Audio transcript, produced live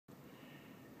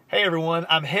Hey everyone,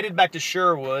 I'm headed back to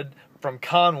Sherwood from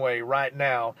Conway right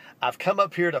now. I've come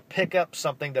up here to pick up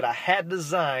something that I had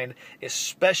designed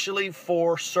especially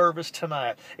for service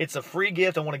tonight. It's a free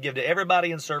gift I want to give to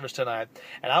everybody in service tonight.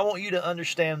 And I want you to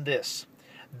understand this,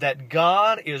 that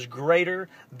God is greater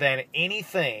than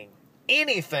anything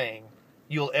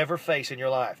you'll ever face in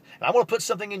your life. And I want to put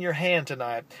something in your hand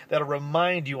tonight that'll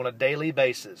remind you on a daily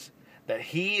basis that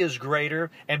He is greater,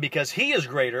 and because He is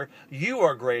greater, you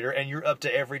are greater, and you're up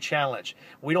to every challenge.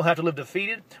 We don't have to live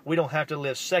defeated. We don't have to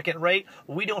live second rate.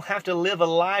 We don't have to live a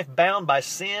life bound by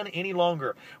sin any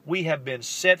longer. We have been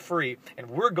set free, and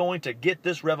we're going to get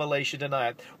this revelation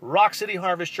tonight. Rock City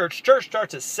Harvest Church. Church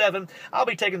starts at 7. I'll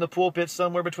be taking the pulpit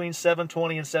somewhere between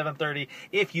 7:20 and 7:30.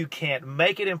 If you can't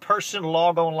make it in person,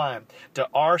 log online to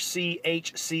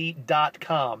rchc.com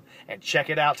and check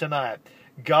it out tonight.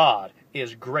 God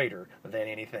is greater than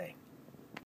anything.